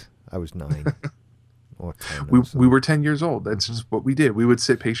toys. I was 9 or 10. We were 10 years old. That's just what we did. We would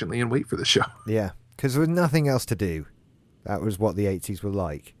sit patiently and wait for the show. Yeah, because there was nothing else to do. That was what the 80s were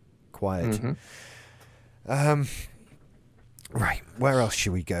like. Quiet. Mm-hmm. Right, where else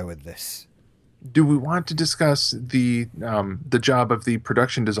should we go with this? Do we want to discuss the job of the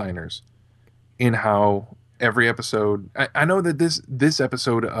production designers in how every episode... I know that this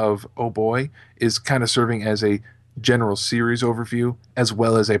episode of Oh Boy is kind of serving as a general series overview as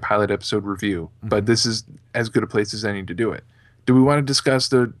well as a pilot episode review, but this is as good a place as any to do it. Do we want to discuss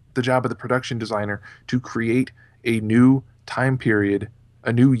the job of the production designer to create a new time period,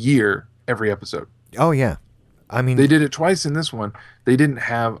 a new year every episode? Oh, yeah. I mean, they did it twice in this one. They didn't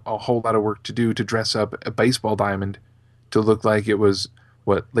have a whole lot of work to do to dress up a baseball diamond to look like it was,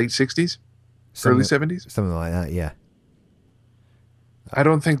 late 60s? Early 70s? Something like that, yeah. I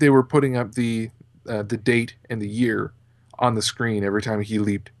don't think they were putting up the date and the year on the screen every time he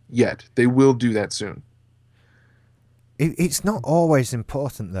leaped yet. They will do that soon. It's not always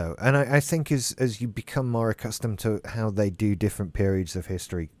important, though. And I think as you become more accustomed to how they do different periods of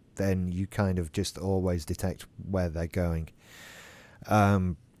history, then you kind of just always detect where they're going.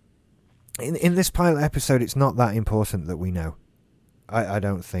 In this pilot episode, it's not that important that we know. I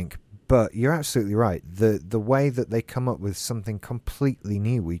don't think. But you're absolutely right. The way that they come up with something completely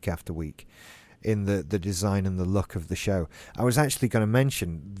new week after week in the design and the look of the show. I was actually going to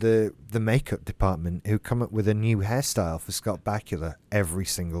mention the makeup department who come up with a new hairstyle for Scott Bakula every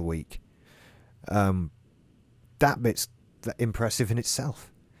single week. That bit's impressive in itself.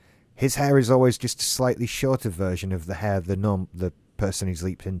 His hair is always just a slightly shorter version of the hair the person he's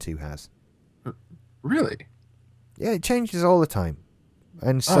leaped into has. Really? Yeah, it changes all the time.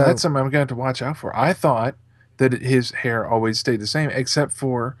 And so that's something I'm going to have to watch out for. I thought that his hair always stayed the same, except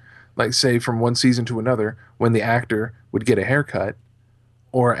for, like, say, from one season to another, when the actor would get a haircut,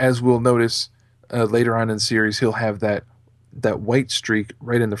 or as we'll notice later on in the series, he'll have that white streak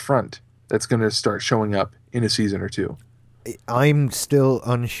right in the front that's going to start showing up in a season or two. I'm still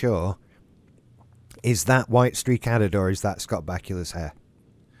unsure. Is that white streak added, or is that Scott Bakula's hair?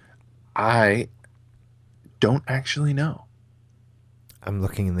 I don't actually know. I'm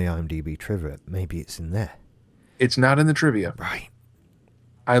looking in the IMDb trivia. Maybe it's in there. It's not in the trivia. Right.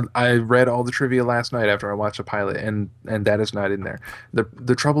 I read all the trivia last night after I watched the pilot, and that is not in there.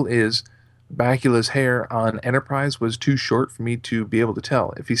 The trouble is, Bakula's hair on Enterprise was too short for me to be able to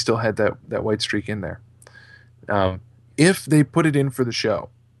tell if he still had that white streak in there. If they put it in for the show,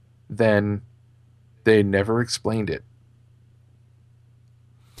 then they never explained it.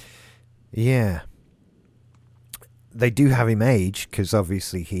 Yeah. They do have him age, because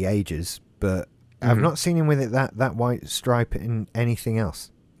obviously he ages, but I've not seen him with it that white stripe in anything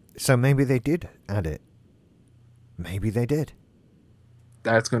else. So maybe they did add it. Maybe they did.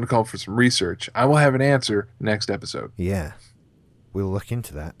 That's going to call for some research. I will have an answer next episode. Yeah. We'll look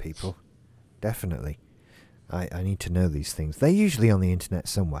into that, people. Definitely. I need to know these things. They're usually on the internet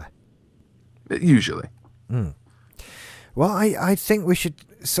somewhere. Usually. Well, I think we should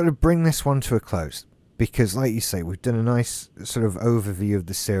sort of bring this one to a close. Because, like you say, we've done a nice sort of overview of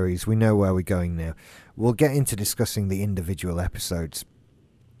the series. We know where we're going now. We'll get into discussing the individual episodes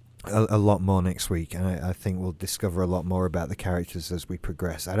a lot more next week, and I think we'll discover a lot more about the characters as we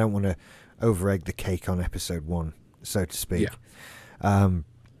progress. I don't want to over-egg the cake on episode 1, so to speak. Yeah.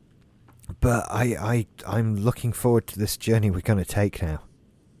 But I'm looking forward to this journey we're going to take now.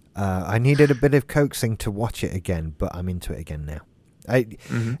 I needed a bit of coaxing to watch it again, but I'm into it again now.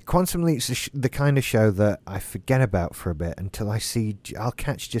 Quantum Leap's the kind of show that I forget about for a bit until I'll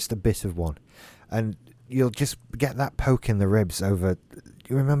catch just a bit of one, and you'll just get that poke in the ribs over,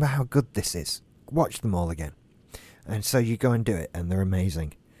 you remember how good this is? Watch them all again. And so you go and do it, and they're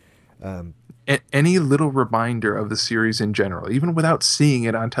amazing. Any little reminder of the series in general, even without seeing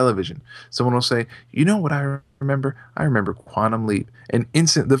it on television, someone will say, you know what I remember? I remember Quantum Leap. And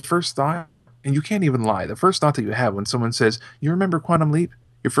the first thought, and you can't even lie, the first thought that you have when someone says, you remember Quantum Leap?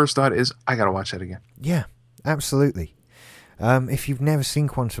 Your first thought is, I got to watch that again. Yeah, absolutely. If you've never seen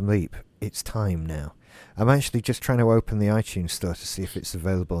Quantum Leap, it's time now. I'm actually just trying to open the iTunes store to see if it's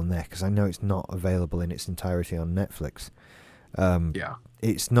available on there, because I know it's not available in its entirety on Netflix. Yeah.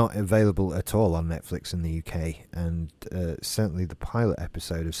 It's not available at all on Netflix in the UK, and certainly the pilot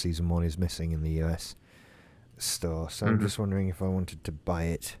episode of season 1 is missing in the US store, so I'm just wondering if I wanted to buy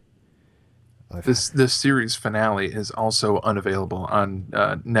it. The series finale is also unavailable on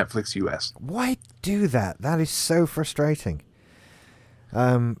Netflix US. Why do that? That is so frustrating.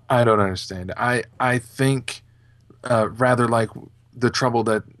 I don't understand. I think rather like the trouble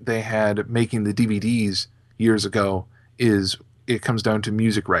that they had making the DVDs years ago is it comes down to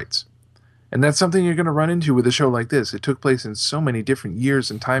music rights. And that's something you're going to run into with a show like this. It took place in so many different years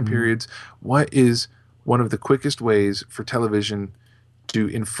and time periods. What is one of the quickest ways for television to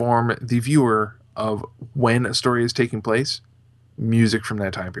inform the viewer of when a story is taking place? Music from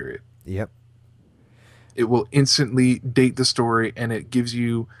that time period. Yep. It will instantly date the story, and it gives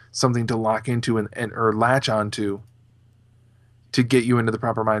you something to lock into or latch onto to get you into the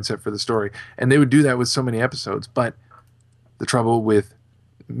proper mindset for the story. And they would do that with so many episodes. But the trouble with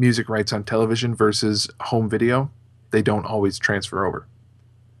music rights on television versus home video, they don't always transfer over.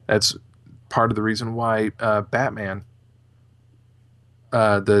 That's part of the reason why Batman,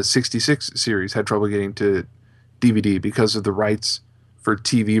 the 66 series, had trouble getting to DVD because of the rights for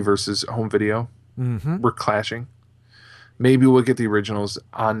TV versus home video. We're clashing. Maybe we'll get the originals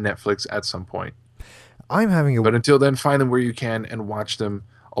on Netflix at some point. But until then, find them where you can and watch them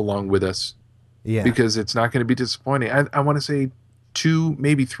along with us. Yeah. Because it's not going to be disappointing. I want to say 2,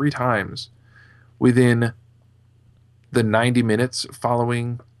 maybe 3 times within the 90 minutes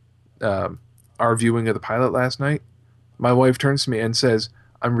following our viewing of the pilot last night, my wife turns to me and says,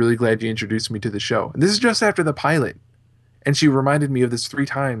 I'm really glad you introduced me to the show. And this is just after the pilot. And she reminded me of this 3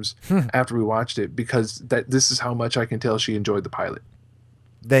 times after we watched it, because this is how much I can tell she enjoyed the pilot.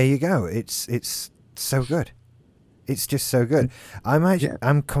 There you go. It's so good. It's just so good.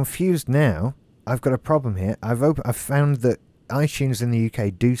 I'm confused now. I've got a problem here. I've found that iTunes in the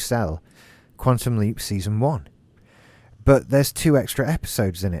UK do sell Quantum Leap Season 1. But there's 2 extra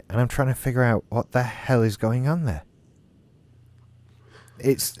episodes in it, and I'm trying to figure out what the hell is going on there.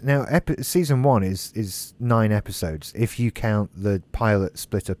 It's now season 1 is 9 episodes. If you count the pilot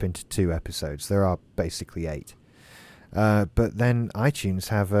split up into 2 episodes, there are basically 8. But then iTunes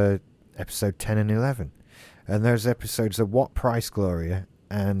have episode 10 and 11, and there's episodes of What Price Gloria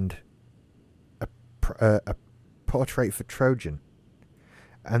and a Portrait for Trojan,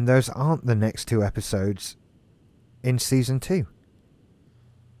 and those aren't the next 2 episodes in season 2.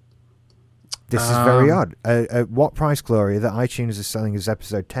 This is very odd. What Price Gloria that iTunes is selling as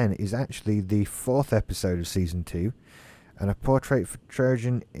episode 10 is actually the 4th episode of season 2, and A Portrait for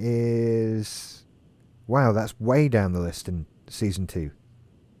Trojan is... Wow, that's way down the list in season 2.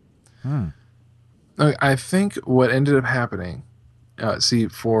 I think what ended up happening,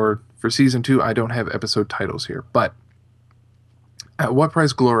 for season 2, I don't have episode titles here, but At What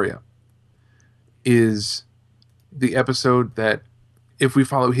Price Gloria is the episode that, if we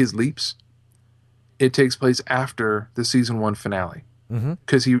follow his leaps, it takes place after the season 1 finale,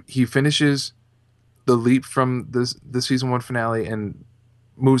 because he finishes the leap from the season 1 finale and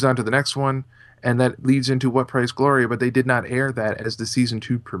moves on to the next one, and that leads into What Price Gloria. But they did not air that as the season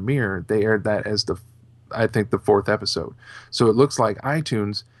 2 premiere. They aired that as the 4th episode. So it looks like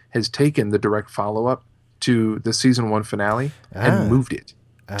iTunes has taken the direct follow-up to the season 1 finale and moved it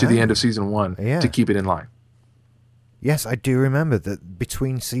to the end of season 1 to keep it in line. Yes, I do remember that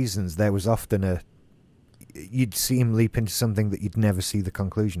between seasons there was often you'd see him leap into something that you'd never see the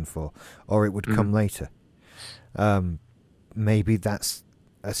conclusion for, or it would come later. Maybe that's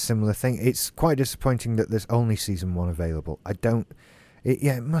a similar thing. It's quite disappointing that there's only season 1 available.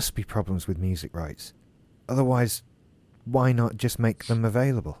 It must be problems with music rights. Otherwise, why not just make them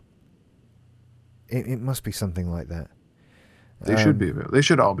available? It must be something like that. They should be available. They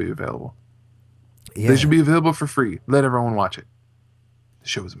should all be available. Yeah, They should be available for free. Let everyone watch it. The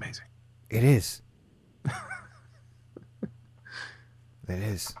show is amazing. it is. It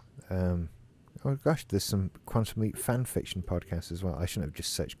is. Oh gosh, there's some Quantum Leap fan fiction podcasts as well. I shouldn't have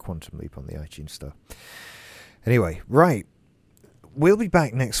just searched Quantum Leap on the iTunes store. Anyway, right. We'll be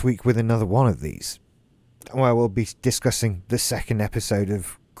back next week with another one of these. Well, we'll be discussing the second episode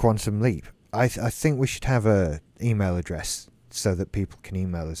of Quantum Leap. I think we should have a email address so that people can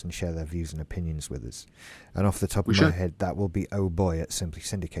email us and share their views and opinions with us. And off the top of my head, that will be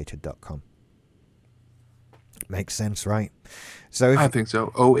ohboy@simplysyndicated.com. Makes sense, right? So I think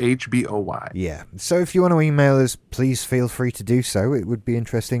so. OHBOY. Yeah. So if you want to email us, please feel free to do so. It would be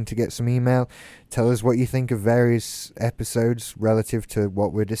interesting to get some email. Tell us what you think of various episodes relative to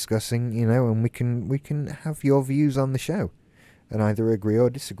what we're discussing, and we can have your views on the show and either agree or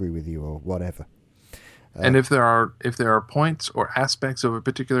disagree with you or whatever. And if there are points or aspects of a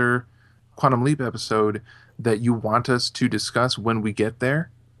particular Quantum Leap episode that you want us to discuss when we get there,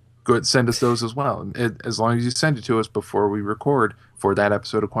 go ahead and send us those as well. As long as you send it to us before we record for that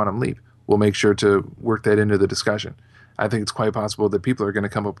episode of Quantum Leap, we'll make sure to work that into the discussion. I think it's quite possible that people are going to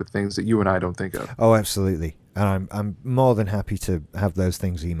come up with things that you and I don't think of. Oh, absolutely. And I'm more than happy to have those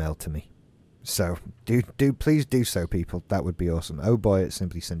things emailed to me. So please do so, people. That would be awesome.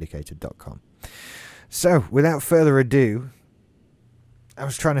 ohboy@simplysyndicated.com. So, without further ado, I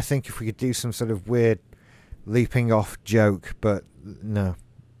was trying to think if we could do some sort of weird leaping off joke, but no.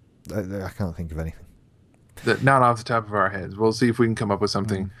 I can't think of anything. Not off the top of our heads. We'll see if we can come up with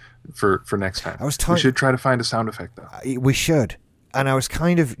something for next time. We should try to find a sound effect, though. We should. And I was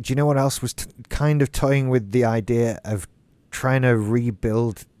do you know what else was kind of toying with the idea of trying to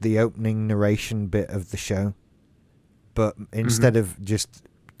rebuild the opening narration bit of the show, but instead of just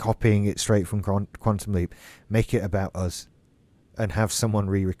copying it straight from Quantum Leap, make it about us and have someone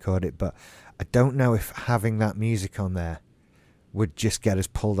re-record it. But I don't know if having that music on there would just get us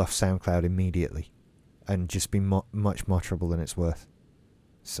pulled off SoundCloud immediately and just be much more trouble than it's worth.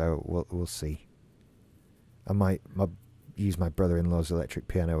 So we'll see. I might use my brother-in-law's electric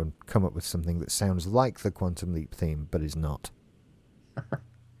piano and come up with something that sounds like the Quantum Leap theme, but is not.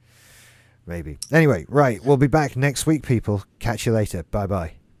 Maybe. Anyway, right, we'll be back next week, people. Catch you later.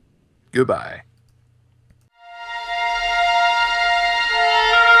 Bye-bye. Goodbye.